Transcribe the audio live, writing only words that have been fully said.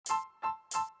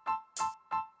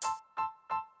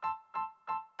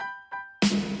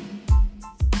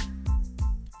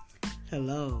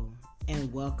Hello,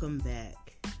 and welcome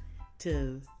back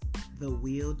to The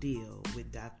Wheel Deal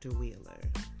with Dr. Wheeler.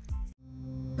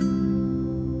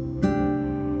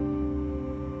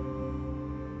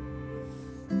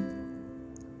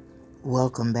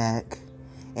 Welcome back,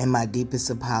 and my deepest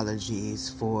apologies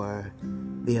for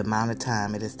the amount of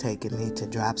time it has taken me to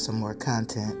drop some more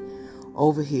content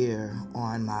over here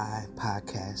on my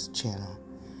podcast channel.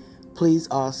 Please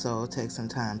also take some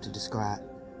time to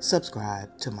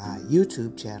subscribe to my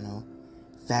YouTube channel,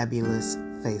 Fabulous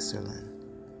Facerland.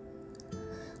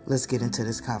 Let's get into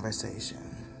this conversation.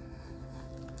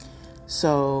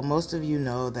 So, most of you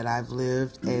know that I've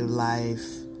lived a life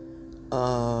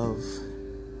of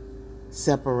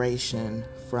separation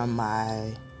from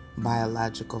my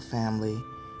biological family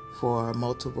for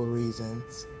multiple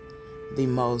reasons. The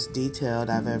most detailed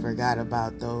I've ever got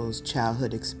about those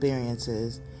childhood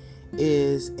experiences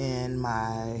is in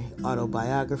my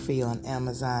autobiography on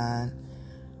Amazon.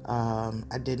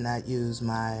 I did not use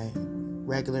my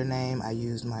regular name. I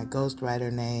used my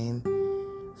ghostwriter name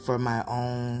for my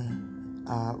own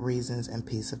reasons and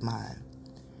peace of mind.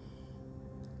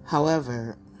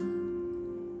 However,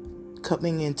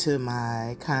 coming into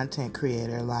my content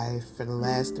creator life for the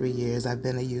last 3 years, I've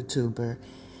been a YouTuber,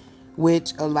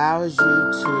 which allows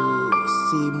you to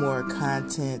see more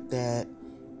content that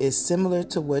is similar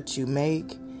to what you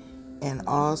make and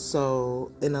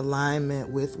also in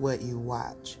alignment with what you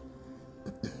watch.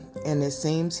 And it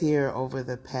seems here over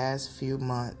the past few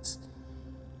months,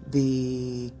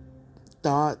 the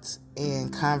thoughts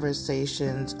and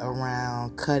conversations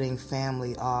around cutting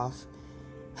family off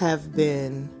have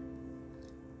been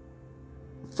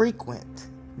frequent.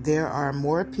 There are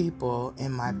more people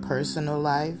in my personal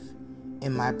life,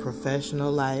 in my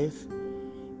professional life,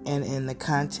 and in the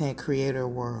content creator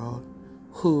world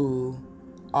who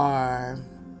are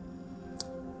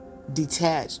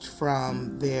detached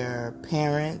from their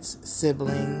parents,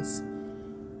 siblings,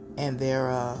 and their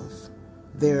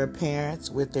parents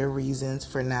with their reasons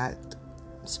for not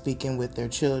speaking with their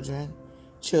children,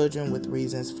 children with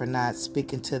reasons for not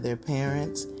speaking to their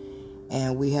parents.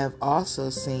 And we have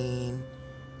also seen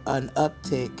an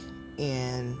uptick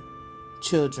in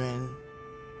children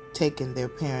taking their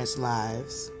parents'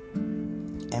 lives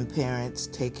and parents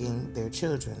taking their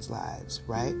children's lives,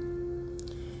 right?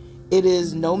 It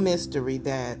is no mystery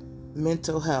that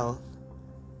mental health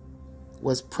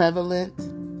was prevalent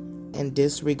and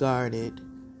disregarded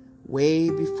way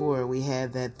before we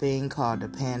had that thing called a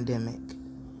pandemic.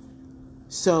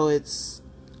 So it's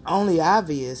only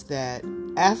obvious that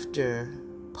after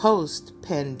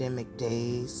post-pandemic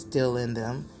days, still in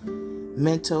them,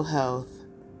 mental health,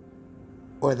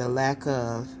 or the lack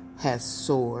of, has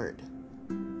soared.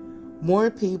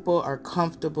 More people are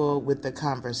comfortable with the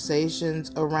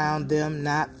conversations around them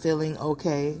not feeling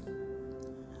okay.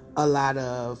 A lot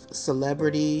of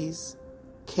celebrities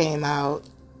came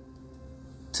out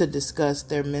to discuss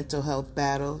their mental health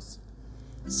battles.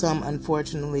 Some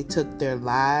unfortunately took their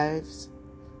lives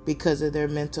because of their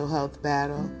mental health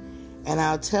battle. And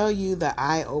I'll tell you the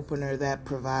eye-opener that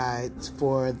provides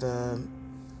for the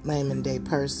layman day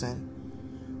person.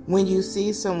 When you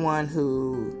see someone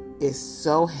who is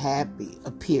so happy,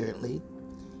 apparently,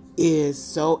 is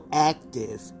so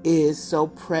active, is so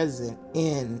present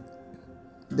in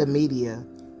the media,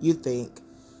 you think,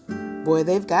 boy,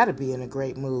 they've got to be in a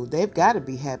great mood. They've got to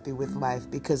be happy with life,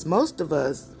 because most of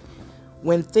us,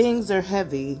 when things are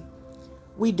heavy,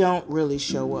 we don't really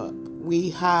show up. We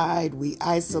hide, we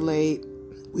isolate,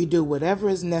 we do whatever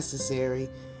is necessary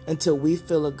until we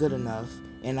feel good enough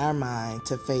in our mind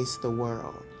to face the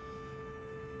world.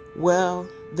 Well,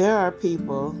 there are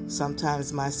people,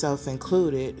 sometimes myself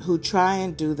included, who try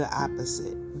and do the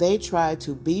opposite. They try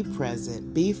to be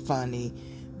present, be funny,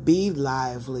 be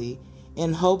lively,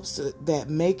 in hopes that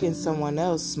making someone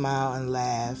else smile and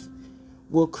laugh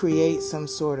will create some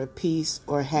sort of peace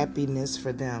or happiness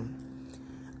for them.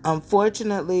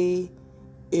 Unfortunately,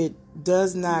 it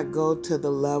does not go to the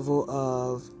level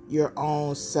of your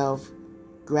own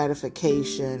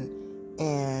self-gratification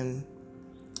and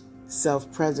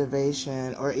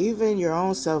self-preservation, or even your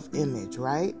own self-image,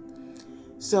 right?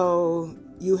 So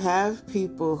you have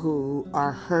people who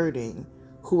are hurting,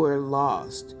 who are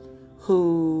lost,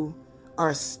 who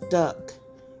are stuck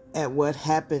at what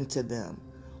happened to them,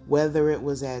 whether it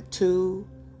was at 2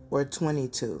 or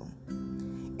 22.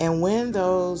 And when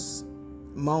those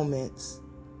moments,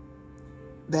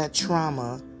 that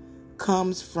trauma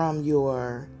comes from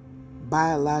your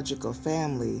biological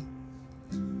family,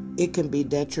 it can be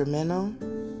detrimental,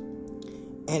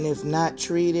 and if not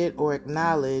treated or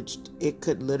acknowledged, it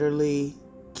could literally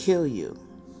kill you.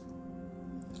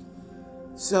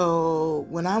 So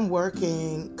when I'm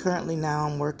working, currently now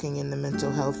I'm working in the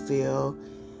mental health field.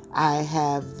 I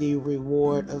have the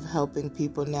reward of helping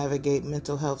people navigate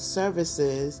mental health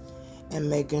services and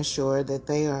making sure that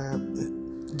they are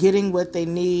getting what they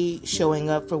need, showing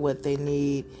up for what they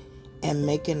need, and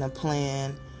making a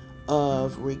plan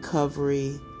of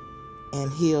recovery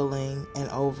and healing and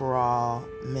overall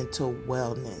mental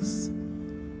wellness.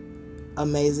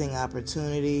 Amazing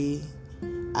opportunity.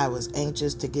 I was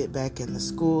anxious to get back in the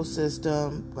school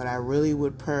system, but I really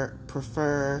would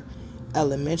prefer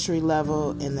elementary level,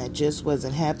 and that just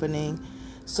wasn't happening.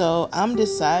 So I'm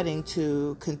deciding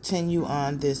to continue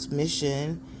on this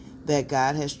mission that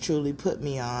God has truly put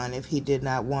me on. If He did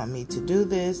not want me to do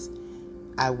this,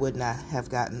 I would not have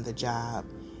gotten the job.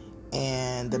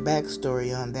 And the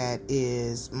backstory on that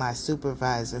is my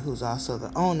supervisor, who's also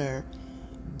the owner,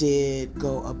 did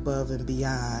go above and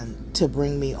beyond to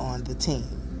bring me on the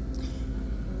team.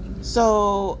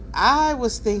 So I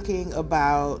was thinking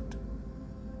about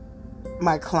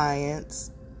my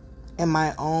clients and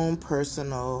my own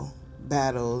personal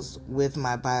battles with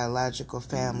my biological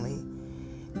family.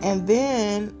 And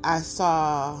then I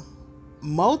saw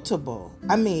multiple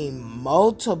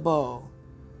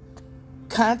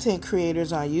content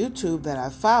creators on YouTube that I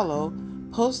follow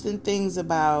posting things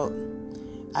about,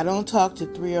 I don't talk to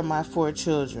 3 of my 4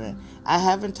 children. I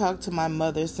haven't talked to my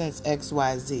mother since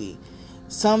XYZ.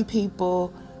 Some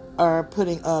people are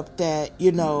putting up that,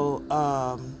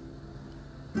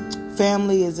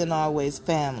 family isn't always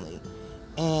family.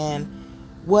 And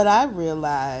what I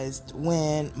realized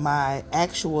when my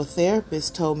actual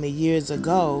therapist told me years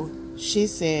ago, she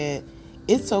said,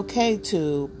 it's okay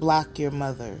to block your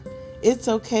mother. It's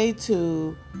okay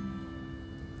to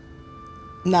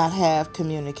not have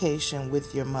communication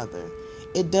with your mother.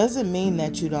 It doesn't mean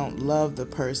that you don't love the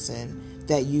person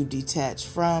that you detach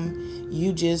from.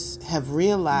 You just have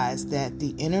realized that the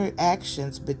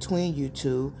interactions between you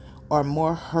two are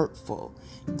more hurtful.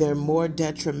 They're more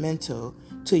detrimental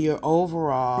to your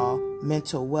overall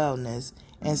mental wellness,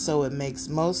 and so it makes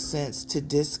most sense to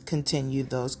discontinue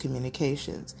those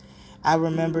communications. I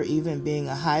remember even being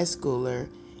a high schooler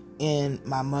in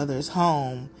my mother's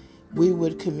home, we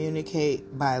would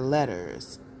communicate by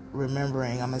letters.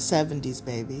 Remembering I'm a 70s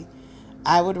baby,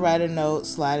 I would write a note,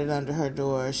 slide it under her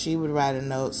door. She would write a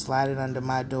note, slide it under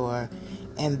my door.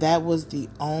 And that was the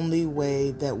only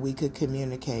way that we could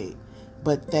communicate.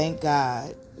 But thank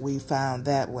God we found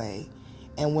that way.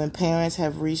 And when parents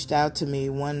have reached out to me,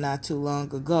 one not too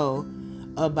long ago,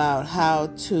 about how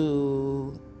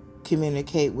to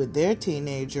communicate with their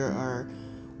teenager or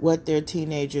what their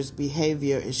teenager's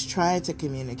behavior is trying to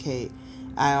communicate,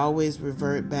 I always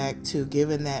revert back to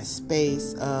giving that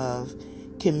space of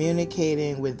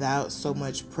communicating without so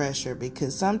much pressure,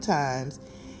 because sometimes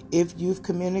if you've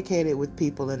communicated with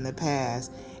people in the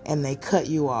past and they cut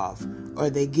you off or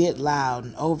they get loud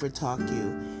and overtalk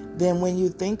you, then when you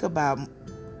think about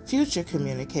future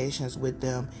communications with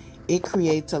them, it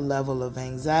creates a level of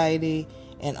anxiety,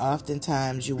 and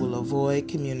oftentimes you will avoid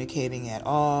communicating at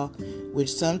all,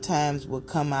 which sometimes will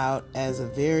come out as a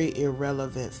very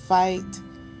irrelevant fight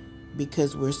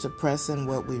because we're suppressing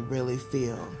what we really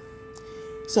feel.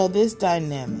 So this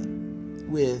dynamic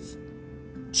with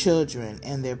children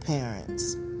and their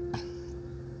parents.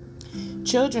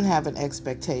 Children have an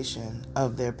expectation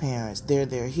of their parents. They're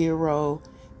their hero.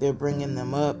 They're bringing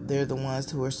them up. They're the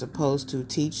ones who are supposed to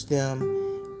teach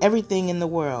them everything in the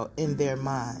world in their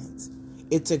minds.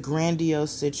 It's a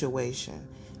grandiose situation.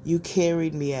 You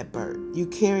carried me at birth. You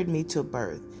carried me to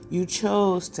birth. You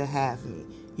chose to have me.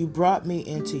 You brought me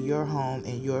into your home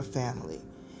and your family.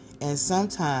 And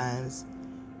sometimes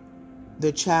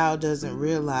the child doesn't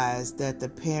realize that the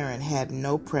parent had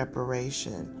no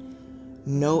preparation,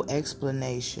 no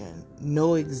explanation,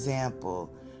 no example,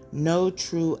 no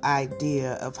true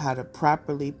idea of how to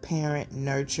properly parent,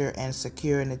 nurture, and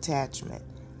secure an attachment.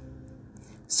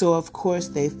 So of course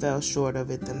they fell short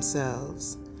of it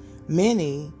themselves.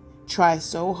 Many try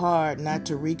so hard not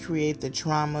to recreate the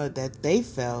trauma that they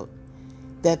felt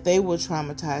that they will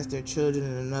traumatize their children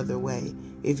in another way.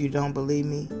 If you don't believe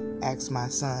me, ask my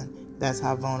son. That's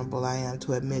how vulnerable I am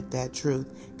to admit that truth.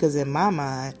 Because in my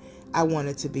mind, I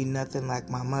wanted to be nothing like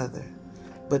my mother.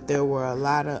 But there were a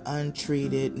lot of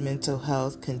untreated mental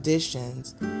health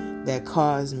conditions that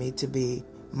caused me to be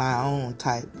my own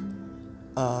type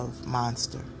of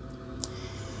monster.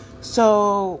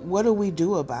 So what do we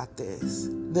do about this?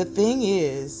 The thing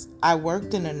is, I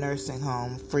worked in a nursing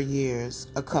home for years,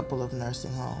 a couple of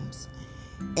nursing homes.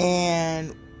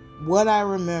 And what I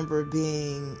remember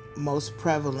being most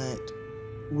prevalent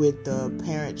with the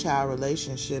parent-child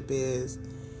relationship is,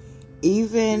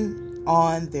 even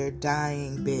on their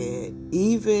dying bed,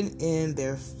 even in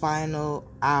their final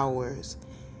hours.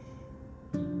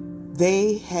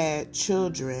 They had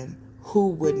children who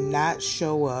would not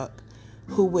show up,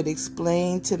 who would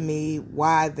explain to me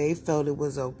why they felt it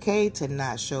was okay to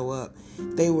not show up.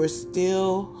 They were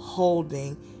still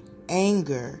holding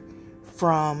anger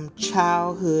from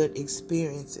childhood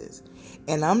experiences.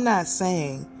 And I'm not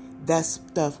saying that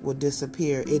stuff will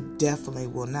disappear. It definitely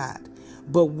will not.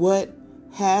 But what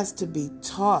has to be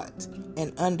taught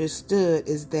and understood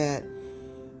is that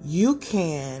you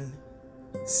can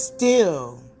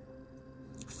still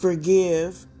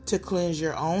forgive to cleanse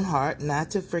your own heart,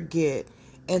 not to forget,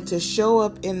 and to show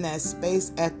up in that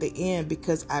space at the end,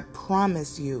 because I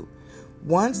promise you,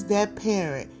 once that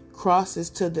parent crosses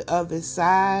to the other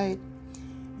side,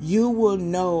 you will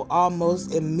know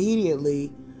almost immediately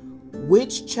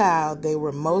which child they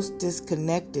were most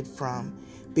disconnected from,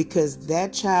 because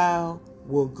that child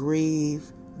will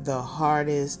grieve the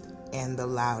hardest and the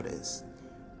loudest.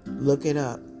 Look it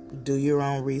up. Do your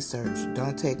own research.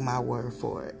 Don't take my word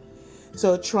for it.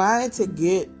 So trying to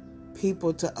get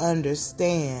people to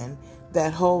understand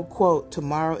that whole quote,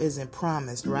 tomorrow isn't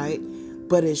promised, right?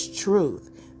 But it's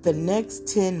truth. The next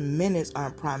 10 minutes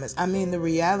aren't promised. I mean, the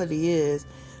reality is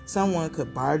someone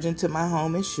could barge into my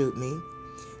home and shoot me.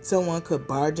 Someone could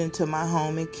barge into my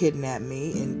home and kidnap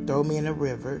me and throw me in a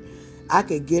river. I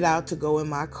could get out to go in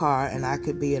my car and I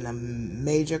could be in a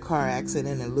major car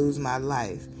accident and lose my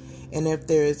life. And if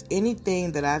there is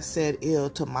anything that I've said ill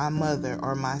to my mother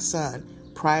or my son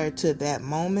prior to that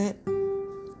moment,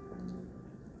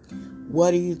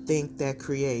 what do you think that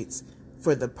creates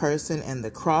for the person and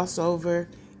the crossover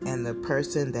and the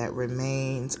person that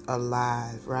remains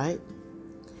alive, right?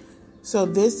 So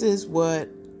this is what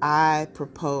I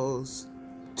propose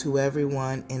to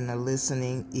everyone in the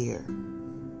listening ear.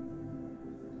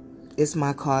 It's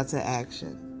my call to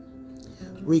action.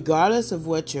 Regardless of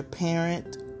what your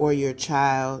parent or your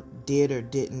child did or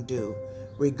didn't do,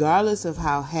 regardless of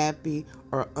how happy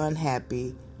or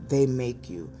unhappy they make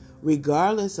you,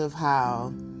 regardless of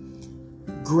how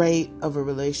great of a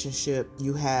relationship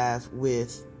you have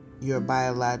with your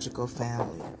biological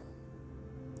family,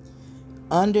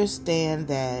 understand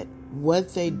that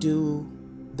what they do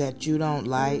that you don't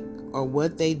like or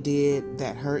what they did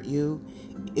that hurt you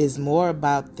is more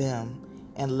about them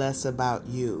and less about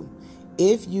you.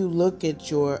 If you look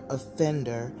at your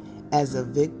offender as a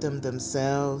victim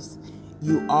themselves,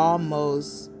 you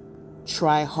almost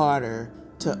try harder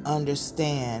to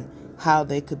understand how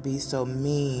they could be so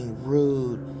mean,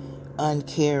 rude,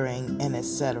 uncaring, and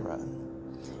etc.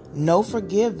 No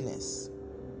forgiveness.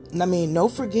 No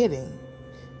forgetting.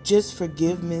 Just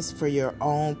forgiveness for your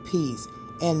own peace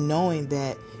and knowing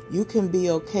that you can be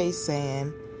okay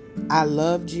saying, I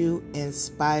loved you in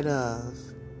spite of,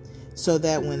 so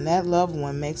that when that loved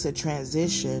one makes a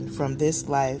transition from this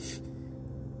life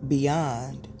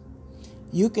beyond,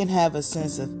 you can have a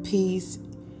sense of peace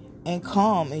and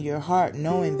calm in your heart,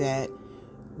 knowing that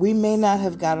we may not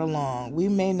have got along. We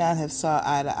may not have saw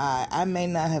eye to eye. I may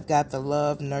not have got the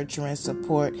love, nurturing,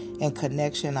 support, and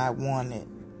connection I wanted.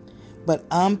 But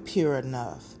I'm pure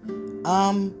enough.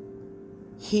 I'm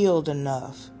healed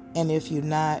enough. And if you're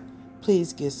not,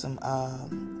 please get some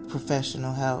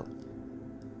professional help.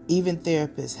 Even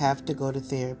therapists have to go to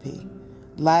therapy.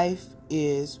 Life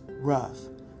is rough.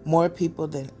 More people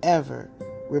than ever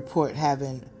report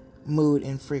having mood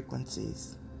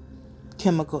infrequencies,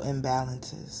 chemical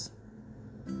imbalances.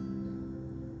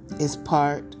 It's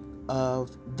part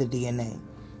of the DNA.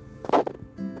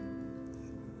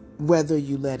 Whether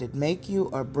you let it make you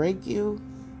or break you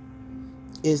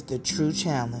is the true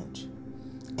challenge.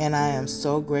 And I am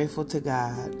so grateful to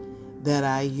God that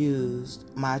I used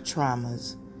my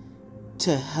traumas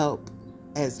to help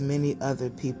as many other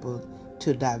people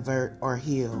to divert or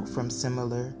heal from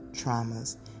similar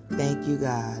traumas. Thank you,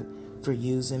 God, for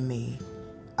using me.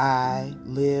 I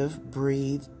live,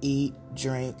 breathe, eat,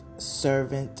 drink,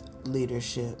 servant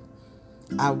leadership.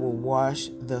 I will wash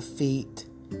the feet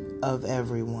of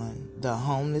everyone, the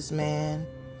homeless man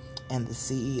and the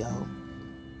CEO.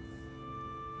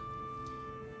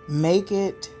 Make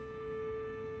it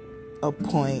a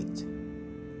point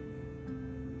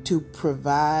to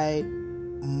provide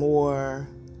more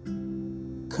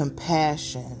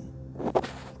compassion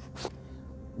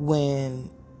when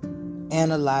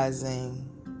analyzing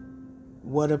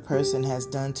what a person has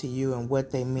done to you and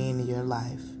what they mean in your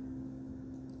life.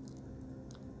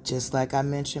 Just like I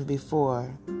mentioned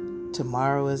before,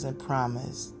 tomorrow isn't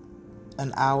promised.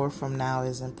 An hour from now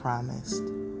isn't promised.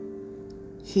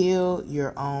 Heal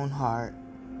your own heart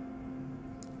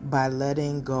by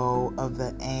letting go of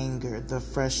the anger, the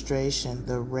frustration,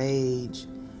 the rage,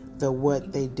 the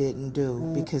what they didn't do.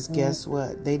 Because guess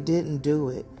what? They didn't do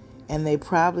it. And they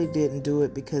probably didn't do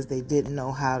it because they didn't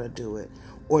know how to do it,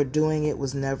 or doing it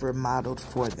was never modeled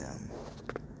for them.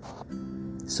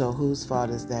 So whose fault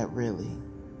is that really?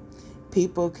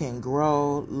 People can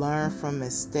grow, learn from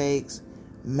mistakes,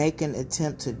 make an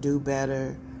attempt to do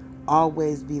better,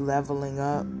 always be leveling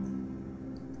up.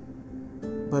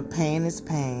 But pain is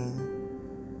pain.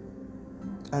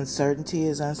 Uncertainty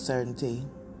is uncertainty.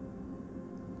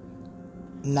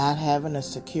 Not having a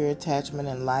secure attachment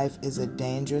in life is a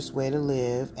dangerous way to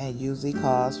live and usually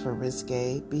calls for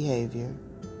risque behavior.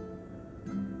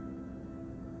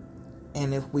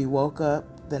 And if we woke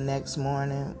up the next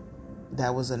morning,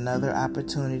 that was another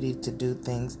opportunity to do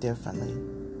things differently.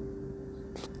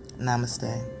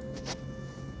 Namaste.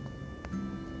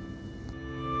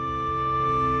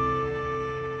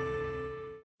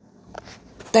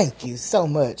 Thank you so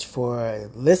much for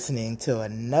listening to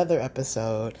another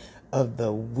episode of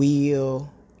The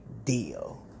Wheel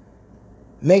Deal.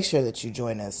 Make sure that you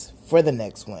join us for the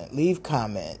next one. Leave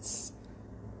comments.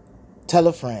 Tell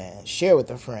a friend. Share with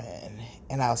a friend.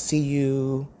 And I'll see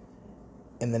you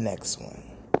in the next one.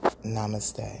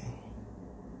 Namaste.